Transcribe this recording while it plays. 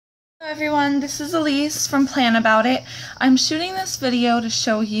Hello everyone, this is Alyse from Plan About It. I'm shooting this video to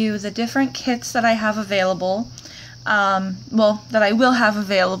show you the different kits that I have available, that I will have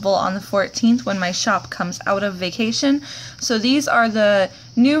available on the 14th when my shop comes out of vacation. So these are the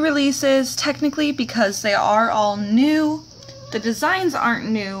new releases, technically, because they are all new. The designs aren't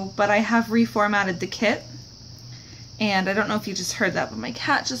new, but I have reformatted the kit. And I don't know if you just heard that, but my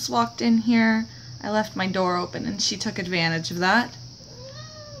cat just walked in here. I left my door open and she took advantage of that.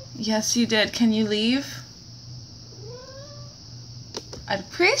 Yes, you did. Can you leave? I'd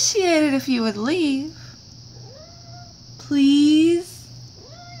appreciate it if you would leave. Please?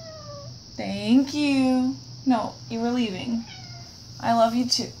 Thank you. No, you were leaving. I love you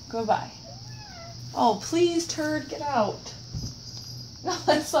too. Goodbye. Oh, please, turd, get out. No,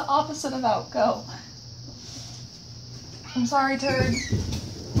 that's the opposite of out. Go. I'm sorry, turd.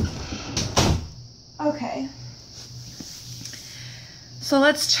 Okay. So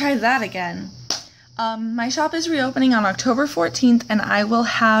let's try that again. My shop is reopening on October 14th and I will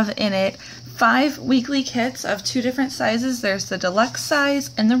have in it 5 weekly kits of 2 different sizes. There's the deluxe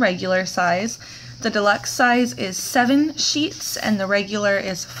size and the regular size. The deluxe size is 7 sheets and the regular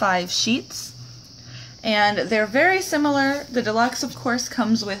is 5 sheets. And they're very similar. The deluxe, of course,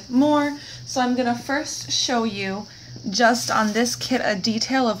 comes with more. So I'm going to first show you just on this kit a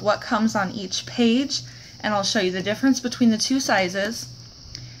detail of what comes on each page, and I'll show you the difference between the 2 sizes.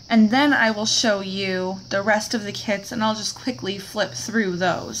 And then I will show you the rest of the kits and I'll just quickly flip through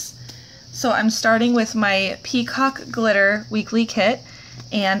those. So I'm starting with my Peacock Glitter weekly kit,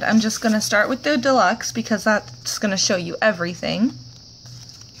 and I'm just going to start with the deluxe because that's going to show you everything.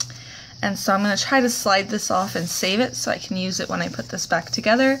 And so I'm going to try to slide this off and save it so I can use it when I put this back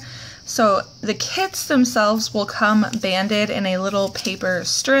together. So the kits themselves will come banded in a little paper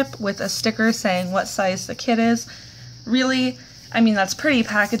strip with a sticker saying what size the kit is. Really, I mean, that's pretty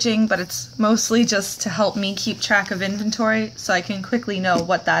packaging, but it's mostly just to help me keep track of inventory so I can quickly know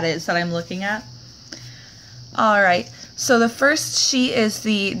what that is that I'm looking at. Alright, so the first sheet is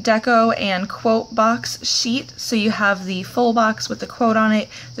the deco and quote box sheet. So you have the full box with the quote on it.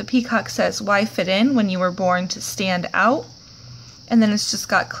 The peacock says, "Why fit in when you were born to stand out?" And then it's just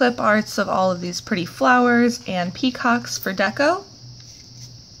got clip arts of all of these pretty flowers and peacocks for deco.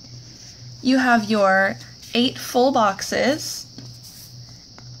 You have your 8 full boxes.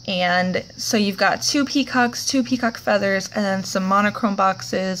 And so you've got 2 peacocks, 2 peacock feathers, and then some monochrome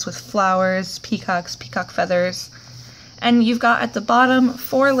boxes with flowers, peacocks, peacock feathers. And you've got at the bottom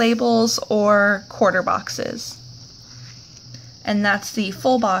 4 labels or quarter boxes. And that's the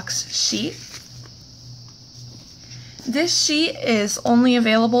full box sheet. This sheet is only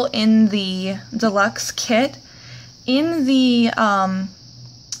available in the deluxe kit. In the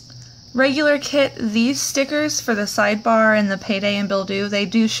regular kit, these stickers for the sidebar and the payday and bill due, they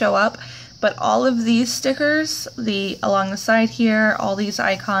do show up, but all of these stickers, along the side here, all these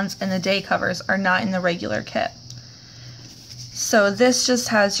icons, and the day covers are not in the regular kit. So this just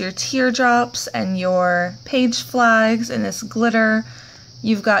has your teardrops and your page flags and this glitter.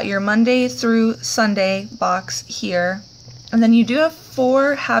 You've got your Monday through Sunday box here. And then you do have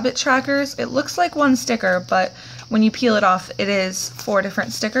 4 habit trackers. It looks like 1 sticker, but when you peel it off, it is 4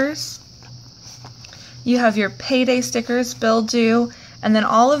 different stickers. You have your payday stickers, bill due, and then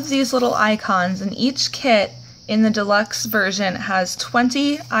all of these little icons. And each kit in the deluxe version has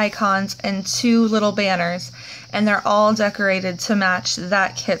 20 icons and 2 little banners, and they're all decorated to match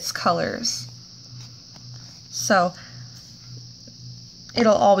that kit's colors. So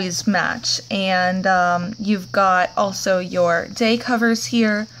it'll always match. And you've got also your day covers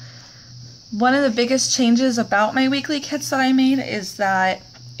here. One of the biggest changes about my weekly kits that I made is that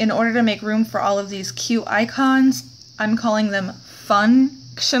in order to make room for all of these cute icons, I'm calling them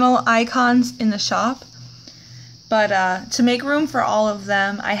functional icons in the shop. But to make room for all of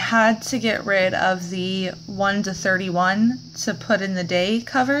them, I had to get rid of the 1 to 31 to put in the day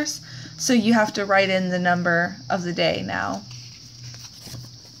covers. So you have to write in the number of the day now.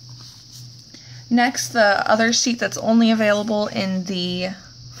 Next, the other sheet that's only available in the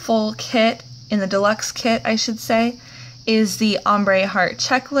full kit, in the deluxe kit I should say, is the ombre heart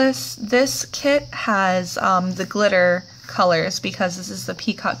checklist. This kit has the glitter colors because this is the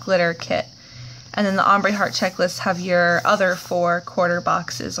Peacock Glitter kit. And then the ombre heart checklist have your other 4 quarter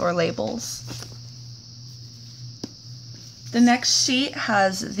boxes or labels. The next sheet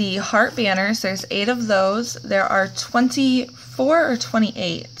has the heart banners. There's 8 of those. There are 24 or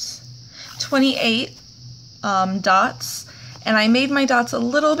 28? 28 dots. And I made my dots a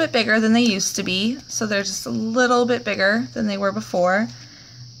little bit bigger than they used to be, so they're just a little bit bigger than they were before.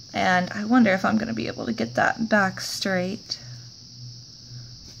 And I wonder if I'm going to be able to get that back straight.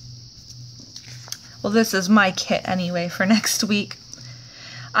 Well, this is my kit anyway for next week.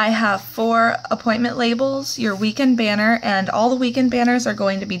 I have 4 appointment labels, your weekend banner, and all the weekend banners are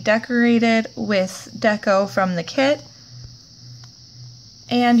going to be decorated with deco from the kit.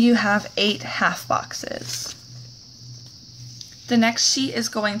 And you have 8 half boxes. The next sheet is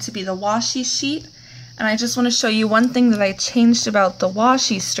going to be the washi sheet. And I just want to show you one thing that I changed about the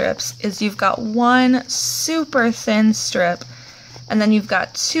washi strips is you've got one super thin strip, and then you've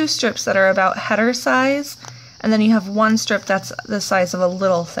got 2 strips that are about header size, and then you have 1 strip that's the size of a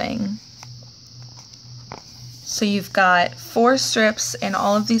little thing. So you've got 4 strips in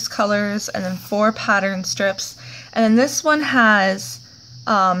all of these colors, and then 4 pattern strips. And then this one has,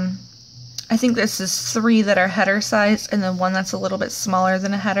 I think this is 3 that are header size, and then 1 that's a little bit smaller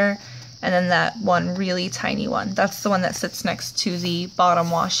than a header. And then that one really tiny one. That's the one that sits next to the bottom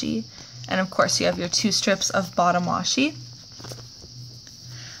washi. And of course you have your 2 strips of bottom washi.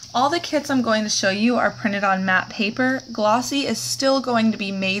 All the kits I'm going to show you are printed on matte paper. Glossy is still going to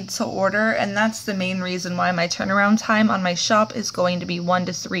be made to order, and that's the main reason why my turnaround time on my shop is going to be 1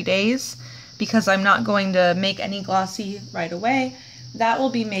 to 3 days, because I'm not going to make any glossy right away. That will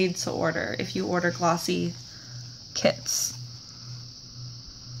be made to order if you order glossy kits.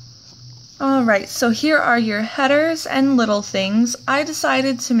 Alright, so here are your headers and little things. I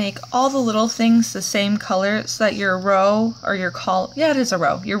decided to make all the little things the same color so that your row, or your it is a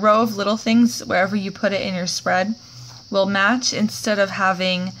row. Your row of little things, wherever you put it in your spread, will match, instead of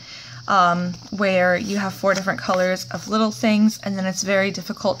having where you have 4 different colors of little things, and then it's very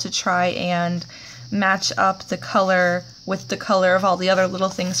difficult to try and match up the color with the color of all the other little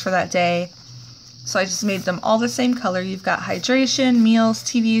things for that day. So I just made them all the same color. You've got hydration, meals,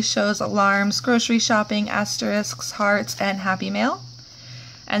 TV shows, alarms, grocery shopping, asterisks, hearts, and happy mail.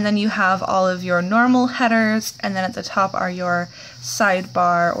 And then you have all of your normal headers, and then at the top are your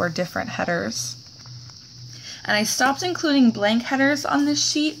sidebar or different headers. And I stopped including blank headers on this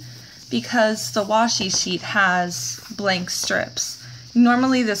sheet because the washi sheet has blank strips.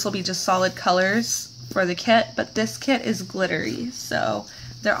 Normally this will be just solid colors for the kit, but this kit is glittery, so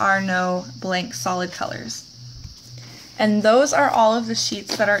there are no blank solid colors. And those are all of the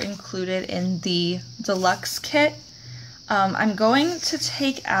sheets that are included in the deluxe kit. I'm going to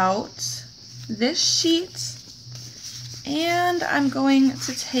take out this sheet, and I'm going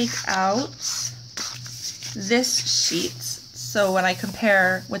to take out this sheet. So when I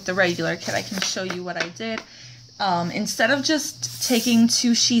compare with the regular kit, I can show you what I did. Instead of just taking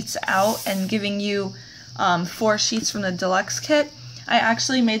 2 sheets out and giving you 4 sheets from the deluxe kit, I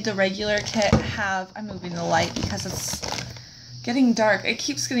actually made the regular kit have, I'm moving the light because it's getting dark. It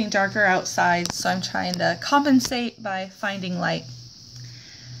keeps getting darker outside, so I'm trying to compensate by finding light.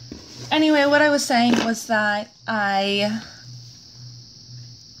 Anyway, what I was saying was that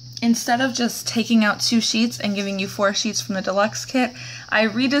instead of just taking out 2 sheets and giving you 4 sheets from the deluxe kit, I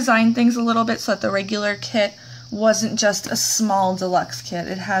redesigned things a little bit so that the regular kit wasn't just a small deluxe kit.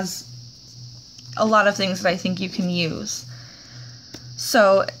 It has a lot of things that I think you can use.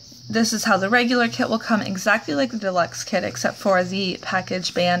 So this is how the regular kit will come, exactly like the deluxe kit, except for the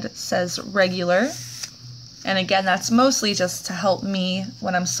package band says regular. And again, that's mostly just to help me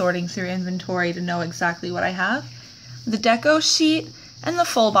when I'm sorting through inventory to know exactly what I have. The deco sheet and the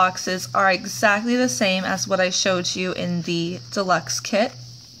full boxes are exactly the same as what I showed you in the deluxe kit.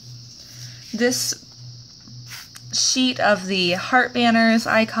 This sheet of the heart banners,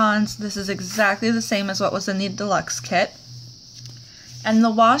 icons, this is exactly the same as what was in the deluxe kit. And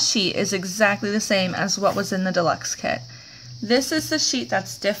the washi is exactly the same as what was in the deluxe kit. This is the sheet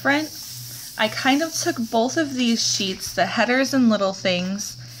that's different. I kind of took both of these sheets, the headers and little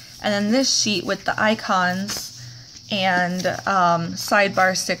things, and then this sheet with the icons and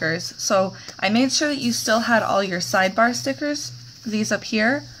sidebar stickers. So I made sure that you still had all your sidebar stickers, these up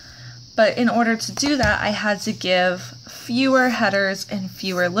here, but in order to do that I had to give fewer headers and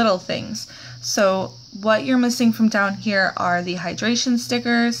fewer little things. So what you're missing from down here are the hydration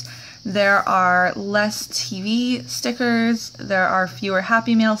stickers, there are less TV stickers, there are fewer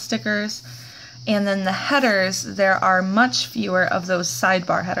Happy Mail stickers, and then the headers, there are much fewer of those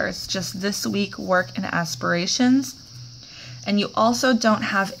sidebar headers, just this week, work, and aspirations. And you also don't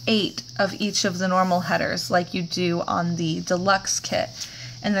have 8 of each of the normal headers like you do on the deluxe kit.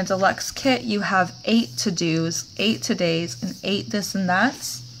 In the deluxe kit, you have 8 to-dos, 8 todays, and 8 this and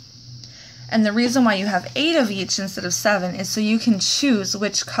that's. And the reason why you have 8 of each instead of 7 is so you can choose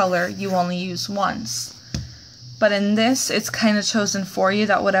which color you only use once. But in this, it's kind of chosen for you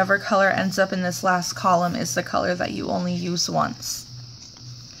that whatever color ends up in this last column is the color that you only use once.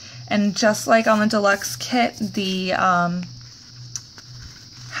 And just like on the deluxe kit, the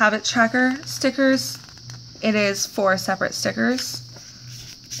habit tracker stickers, it is 4 separate stickers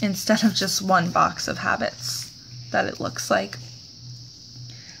instead of just one box of habits that it looks like.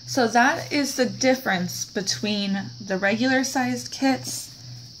 So that is the difference between the regular sized kits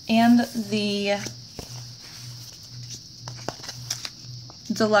and the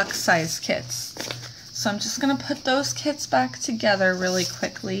deluxe size kits. So I'm just going to put those kits back together really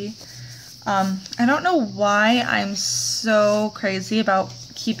quickly. I don't know why I'm so crazy about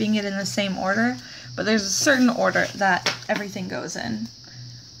keeping it in the same order, but there's a certain order that everything goes in.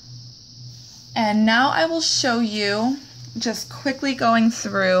 And now I will show you, just quickly going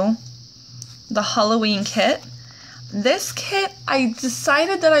through the Halloween kit. This kit, I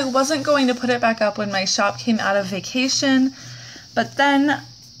decided that I wasn't going to put it back up when my shop came out of vacation, but then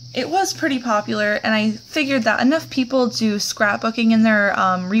it was pretty popular, and I figured that enough people do scrapbooking in their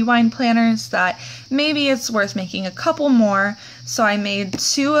rewind planners that maybe it's worth making a couple more. So I made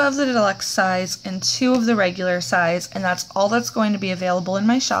 2 of the deluxe size and 2 of the regular size, and that's all that's going to be available in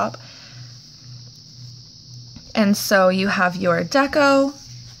my shop. And so you have your deco,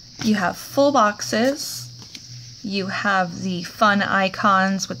 you have full boxes, you have the fun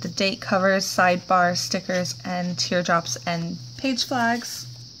icons with the date covers, sidebar stickers, and teardrops and page flags.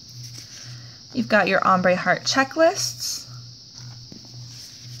 You've got your ombre heart checklists.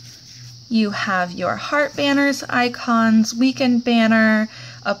 You have your heart banners, icons, weekend banner,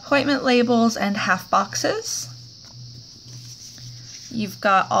 appointment labels, and half boxes. You've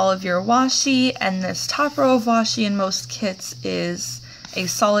got all of your washi, and this top row of washi in most kits is a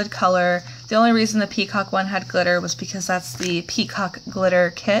solid color. The only reason the Peacock one had glitter was because that's the Peacock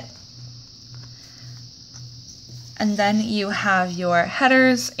Glitter kit. And then you have your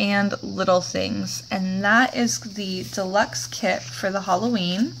headers and little things, and that is the deluxe kit for the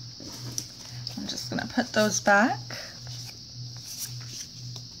Halloween. I'm just going to put those back.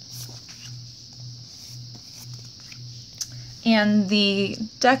 And the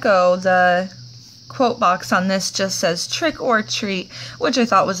deco, the quote box on this just says trick or treat, which I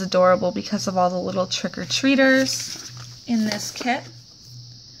thought was adorable because of all the little trick-or-treaters in this kit.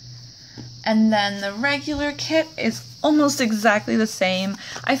 And then the regular kit is almost exactly the same.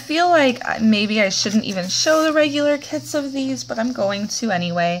 I feel like maybe I shouldn't even show the regular kits of these, but I'm going to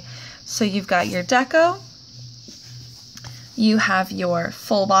anyway. So you've got your deco, you have your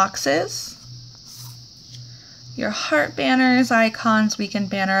full boxes, your heart banners, icons, weekend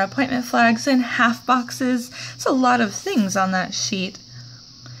banner, appointment flags, and half boxes. It's a lot of things on that sheet.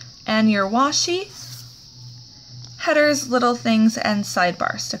 And your washi, headers, little things, and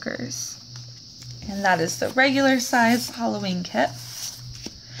sidebar stickers. And that is the regular size Halloween kit.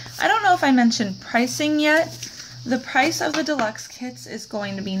 I don't know if I mentioned pricing yet. The price of the deluxe kits is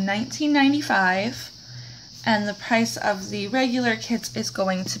going to be $19.95, and the price of the regular kits is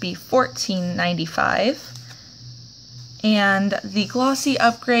going to be $14.95. And the glossy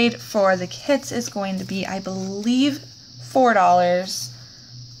upgrade for the kits is going to be, I believe, $4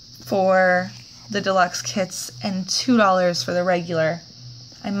 for the deluxe kits and $2 for the regular.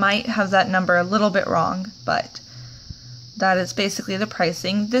 I might have that number a little bit wrong, but that is basically the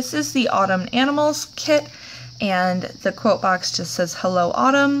pricing. This is the Autumn Animals kit, and the quote box just says Hello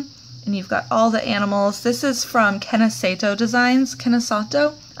Autumn, and you've got all the animals. This is from Kenesato Designs,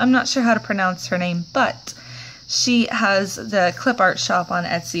 Kenesato. I'm not sure how to pronounce her name, but she has the clip art shop on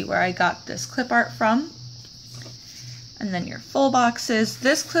Etsy where I got this clip art from. And then your full boxes.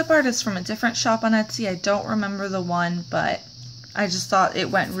 This clip art is from a different shop on Etsy. I don't remember the one, but I just thought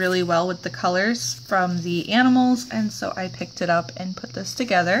it went really well with the colors from the animals, and so I picked it up and put this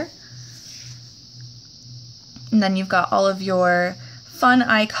together. And then you've got all of your fun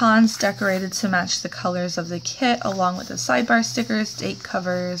icons decorated to match the colors of the kit, along with the sidebar stickers, date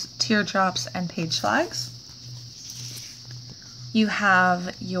covers, teardrops, and page flags. You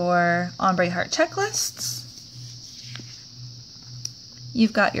have your ombre heart checklists.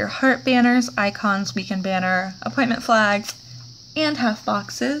 You've got your heart banners, icons, weekend banner, appointment flags, and half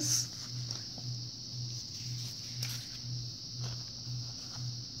boxes.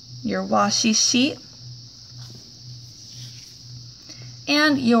 Your washi sheet.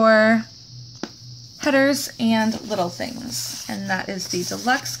 And your headers and little things. And that is the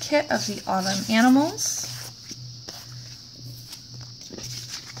deluxe kit of the Autumn Animals.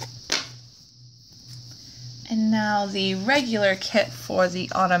 And now the regular kit for the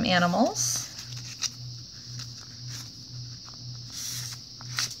Autumn Animals.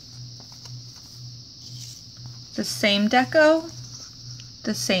 The same deco,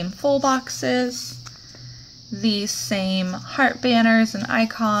 the same full boxes, the same heart banners and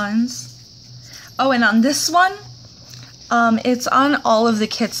icons. Oh, and on this one, It's on all of the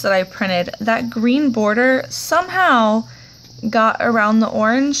kits that I printed. That green border somehow got around the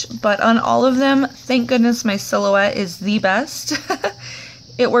orange, but on all of them, thank goodness my silhouette is the best.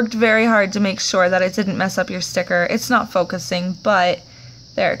 It worked very hard to make sure that it didn't mess up your sticker. It's not focusing, but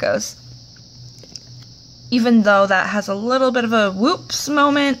there it goes. Even though that has a little bit of a whoops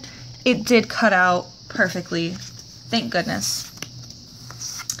moment, it did cut out perfectly. Thank goodness.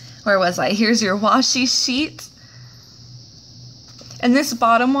 Where was I? Here's your washi sheet. And this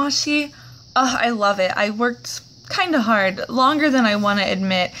bottom washi, oh, I love it. I worked kind of hard, longer than I want to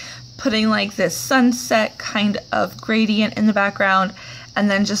admit, putting like this sunset kind of gradient in the background and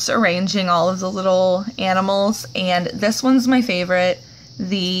then just arranging all of the little animals. And this one's my favorite,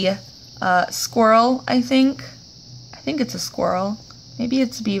 the squirrel, I think. I think it's a squirrel. Maybe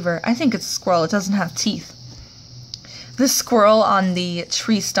it's a beaver. I think it's a squirrel. It doesn't have teeth. The squirrel on the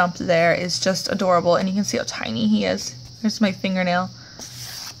tree stump there is just adorable, and you can see how tiny he is. Here's my fingernail.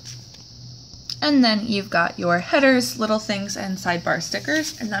 And then you've got your headers, little things, and sidebar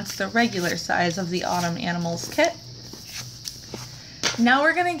stickers, and that's the regular size of the Autumn Animals kit. Now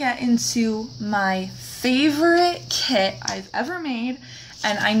we're gonna get into my favorite kit I've ever made,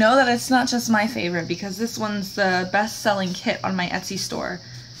 and I know that it's not just my favorite because this one's the best-selling kit on my Etsy store.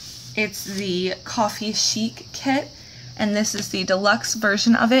 It's the Coffee Chic kit, and this is the deluxe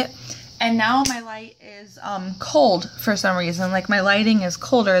version of it. And now my light is cold for some reason. Like, my lighting is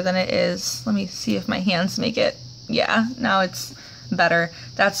colder than it is. Let me see if my hands make it. Yeah, now it's better.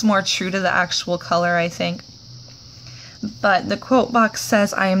 That's more true to the actual color, I think. But the quote box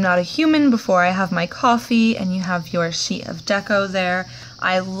says, "I am not a human before I have my coffee," and you have your sheet of deco there.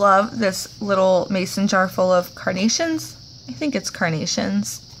 I love this little mason jar full of carnations. I think it's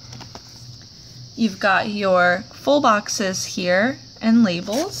carnations. You've got your full boxes here and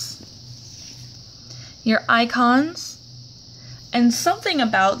labels. Your icons, and something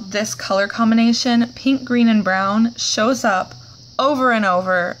about this color combination, pink, green, and brown, shows up over and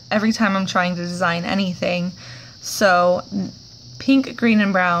over every time I'm trying to design anything. So pink, green,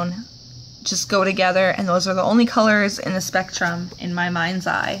 and brown just go together, and those are the only colors in the spectrum in my mind's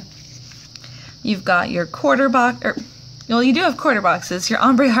eye. You've got your quarter box, well, you do have quarter boxes, your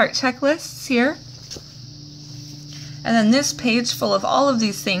ombre heart checklists here. And then this page full of all of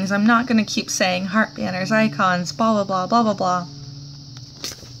these things. I'm not going to keep saying heart banners, icons, blah, blah, blah, blah, blah, blah.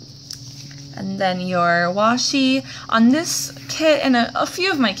 And then your washi. On this kit and a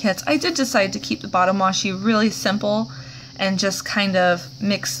few of my kits, I did decide to keep the bottom washi really simple and just kind of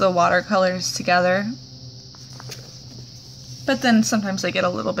mix the watercolors together. But then sometimes I get a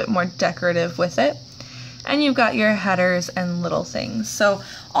little bit more decorative with it. And you've got your headers and little things. So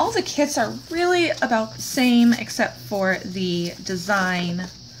all the kits are really about the same except for the design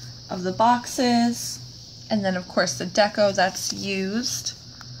of the boxes. And then of course the deco that's used.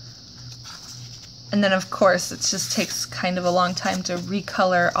 And then of course it just takes kind of a long time to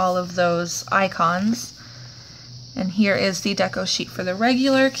recolor all of those icons. And here is the deco sheet for the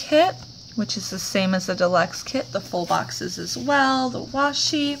regular kit, which is the same as the deluxe kit. The full boxes as well, the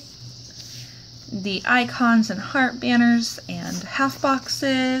washi, the icons and heart banners and half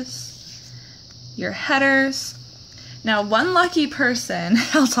boxes, your headers. Now, one lucky person,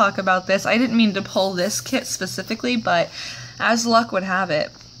 I'll talk about this. I didn't mean to pull this kit specifically, but as luck would have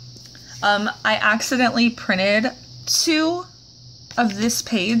it, I accidentally printed 2 of this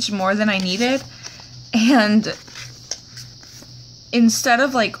page more than I needed, and instead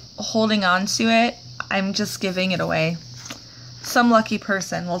of like holding on to it, I'm just giving it away. Some lucky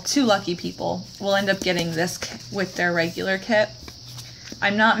person, well, 2 lucky people will end up getting this kit with their regular kit.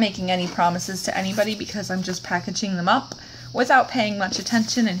 I'm not making any promises to anybody because I'm just packaging them up without paying much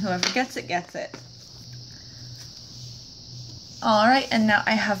attention, and whoever gets it, gets it. Alright, and now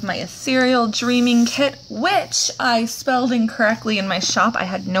I have my Ethereal Dreaming kit, which I spelled incorrectly in my shop. I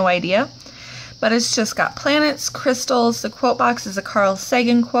had no idea. But it's just got planets, crystals. The quote box is a Carl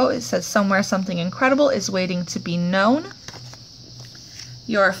Sagan quote. It says, "Somewhere something incredible is waiting to be known."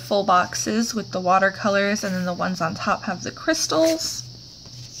 Your full boxes with the watercolors, and then the ones on top have the crystals.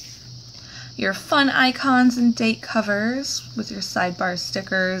 Your fun icons and date covers with your sidebar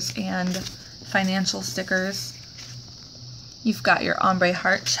stickers and financial stickers. You've got your ombre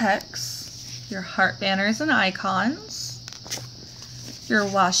heart checks, your heart banners and icons, your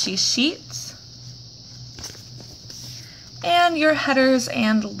washi sheets, and your headers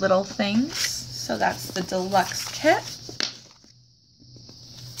and little things. So that's the deluxe kit.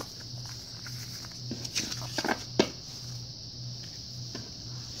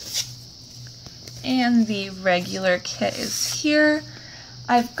 And the regular kit is here.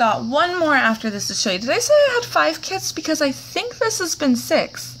 I've got one more after this to show you. Did I say I had 5 kits? Because I think this has been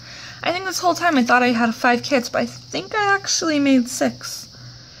 6. I think this whole time I thought I had 5 kits, but I think I actually made 6.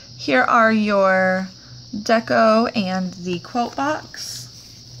 Here are your deco and the quote box.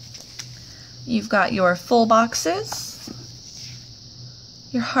 You've got your full boxes,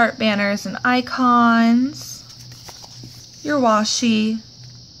 your heart banners and icons, your washi,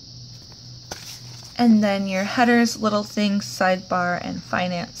 and then your headers, little things, sidebar, and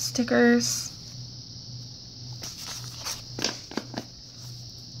finance stickers.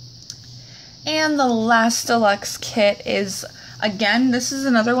 And the last deluxe kit is, again, this is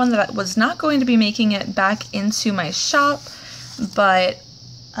another one that I was not going to be making it back into my shop, but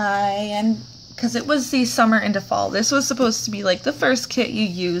because it was the summer into fall. This was supposed to be like the first kit you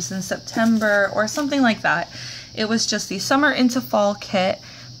use in September or something like that. It was just the summer into fall kit,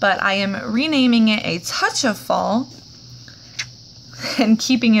 but I am renaming it a touch of fall and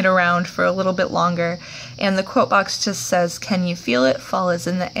keeping it around for a little bit longer. And the quote box just says, "Can you feel it? Fall is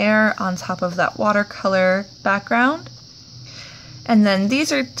in the air," on top of that watercolor background. And then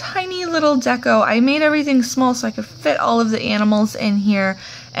these are tiny little deco. I made everything small so I could fit all of the animals in here,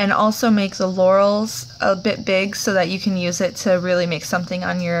 and also make the laurels a bit big so that you can use it to really make something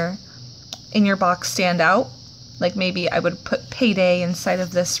on in your box stand out. Like maybe I would put Payday inside of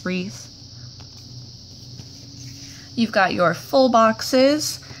this wreath. You've got your full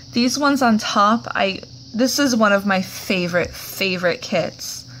boxes. These ones on top, this is one of my favorite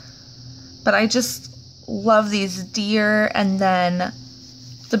kits. But I just love these deer, and then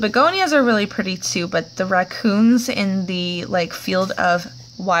the begonias are really pretty too, but the raccoons in the like field of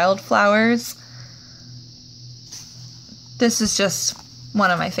wildflowers, this is just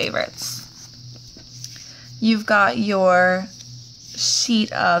one of my favorites. You've got your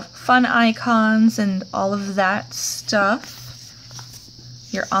sheet of fun icons and all of that stuff.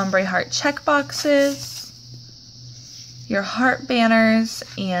 Your ombre heart check boxes. Your heart banners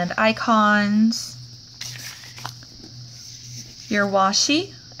and icons. Your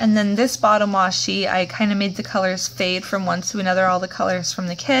washi. And then this bottom washi, I kind of made the colors fade from one to another, all the colors from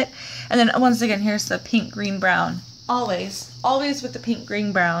the kit. And then once again, here's the pink, green, brown. Always with the pink,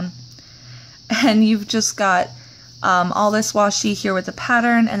 green, brown. And you've just got all this washi here with the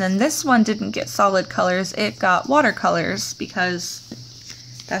pattern, and then this one didn't get solid colors, it got watercolors because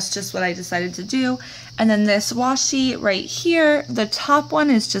that's just what I decided to do. And then this washi right here, the top one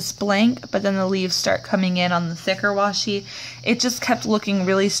is just blank, but then the leaves start coming in on the thicker washi. It just kept looking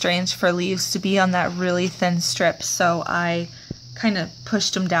really strange for leaves to be on that really thin strip, so I kind of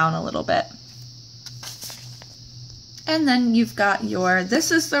pushed them down a little bit. And then you've got your,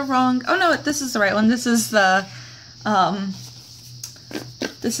 this is the wrong, oh no, this is the right one. This is the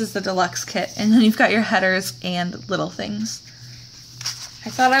deluxe kit. And then you've got your headers and little things. I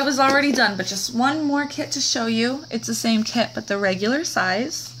thought I was already done, but just one more kit to show you. It's the same kit, but the regular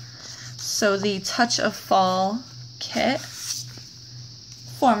size. So the Touch of Fall kit,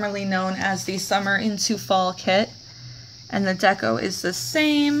 formerly known as the Summer into Fall kit. And the deco is the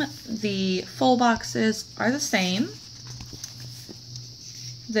same. The full boxes are the same.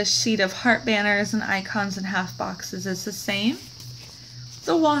 The sheet of heart banners and icons and half boxes is the same.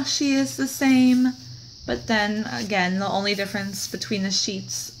 The washi is the same, but then again, the only difference between the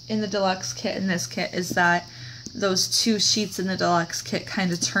sheets in the deluxe kit and this kit is that those two sheets in the deluxe kit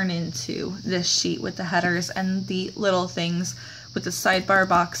kind of turn into this sheet with the headers and the little things with the sidebar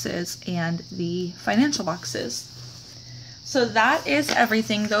boxes and the financial boxes. So that is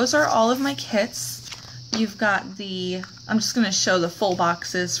everything. Those are all of my kits. You've got the, I'm just going to show the full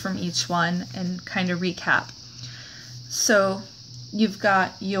boxes from each one and kind of recap. So you've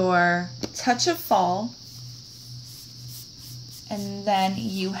got your Touch of Fall, and then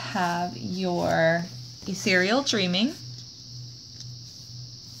you have your Ethereal Dreaming.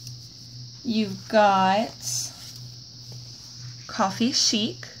 You've got Coffee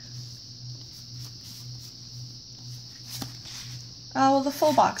Chic. Oh, well, the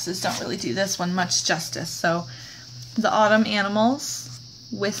full boxes don't really do this one much justice. So the Autumn Animals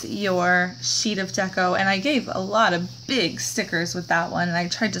with your sheet of deco, and I gave a lot of big stickers with that one, and I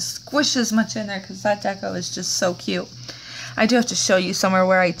tried to squish as much in there because that deco is just so cute. I do have to show you somewhere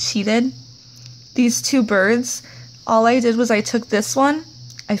where I cheated. These two birds, all I did was I took this one,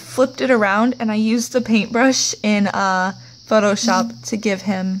 I flipped it around, and I used the paintbrush in Photoshop to give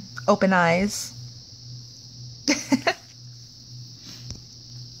him open eyes.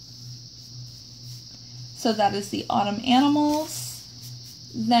 So that is the Autumn Animals.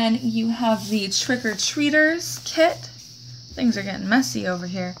 Then you have the Trick or Treaters kit. Things are getting messy over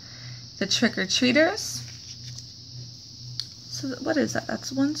here. The Trick or Treaters. So what is that?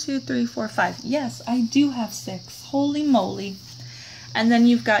 That's 1, 2, 3, 4, 5. Yes, I do have 6. Holy moly. And then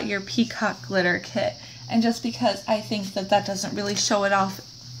you've got your Peacock Glitter kit. And just because I think that that doesn't really show it off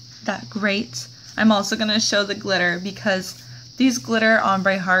that great, I'm also going to show the glitter because these glitter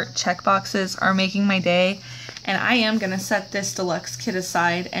ombre heart check boxes are making my day. And I am going to set this deluxe kit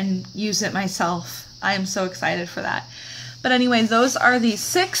aside and use it myself. I am so excited for that. But anyway, those are the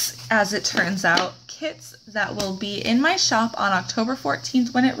 6, as it turns out, kits that will be in my shop on October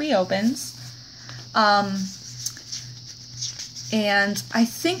 14th when it reopens. And I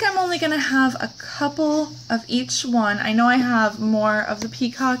think I'm only going to have a couple of each one. I know I have more of the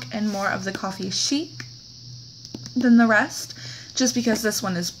Peacock and more of the Coffee Chic than the rest, just because this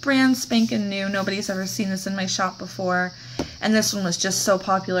one is brand spanking new. Nobody's ever seen this in my shop before, and this one was just so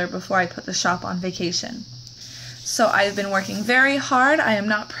popular before I put the shop on vacation. So I've been working very hard. I am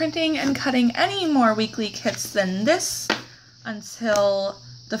not printing and cutting any more weekly kits than this until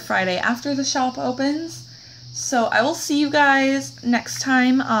the Friday after the shop opens. So I will see you guys next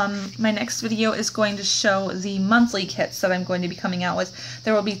time. My next video is going to show the monthly kits that I'm going to be coming out with.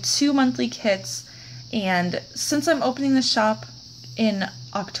 There will be 2 monthly kits, and since I'm opening the shop in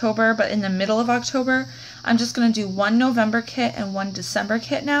October, but in the middle of October, I'm just going to do 1 November kit and 1 December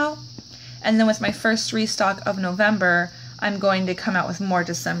kit now. And then with my first restock of November, I'm going to come out with more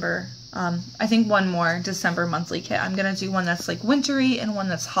December. I think 1 more December monthly kit. I'm going to do one that's like wintry and one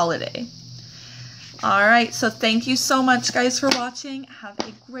that's holiday. Alright, so thank you so much guys for watching. Have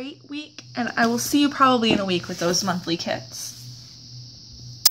a great week, and I will see you probably in a week with those monthly kits.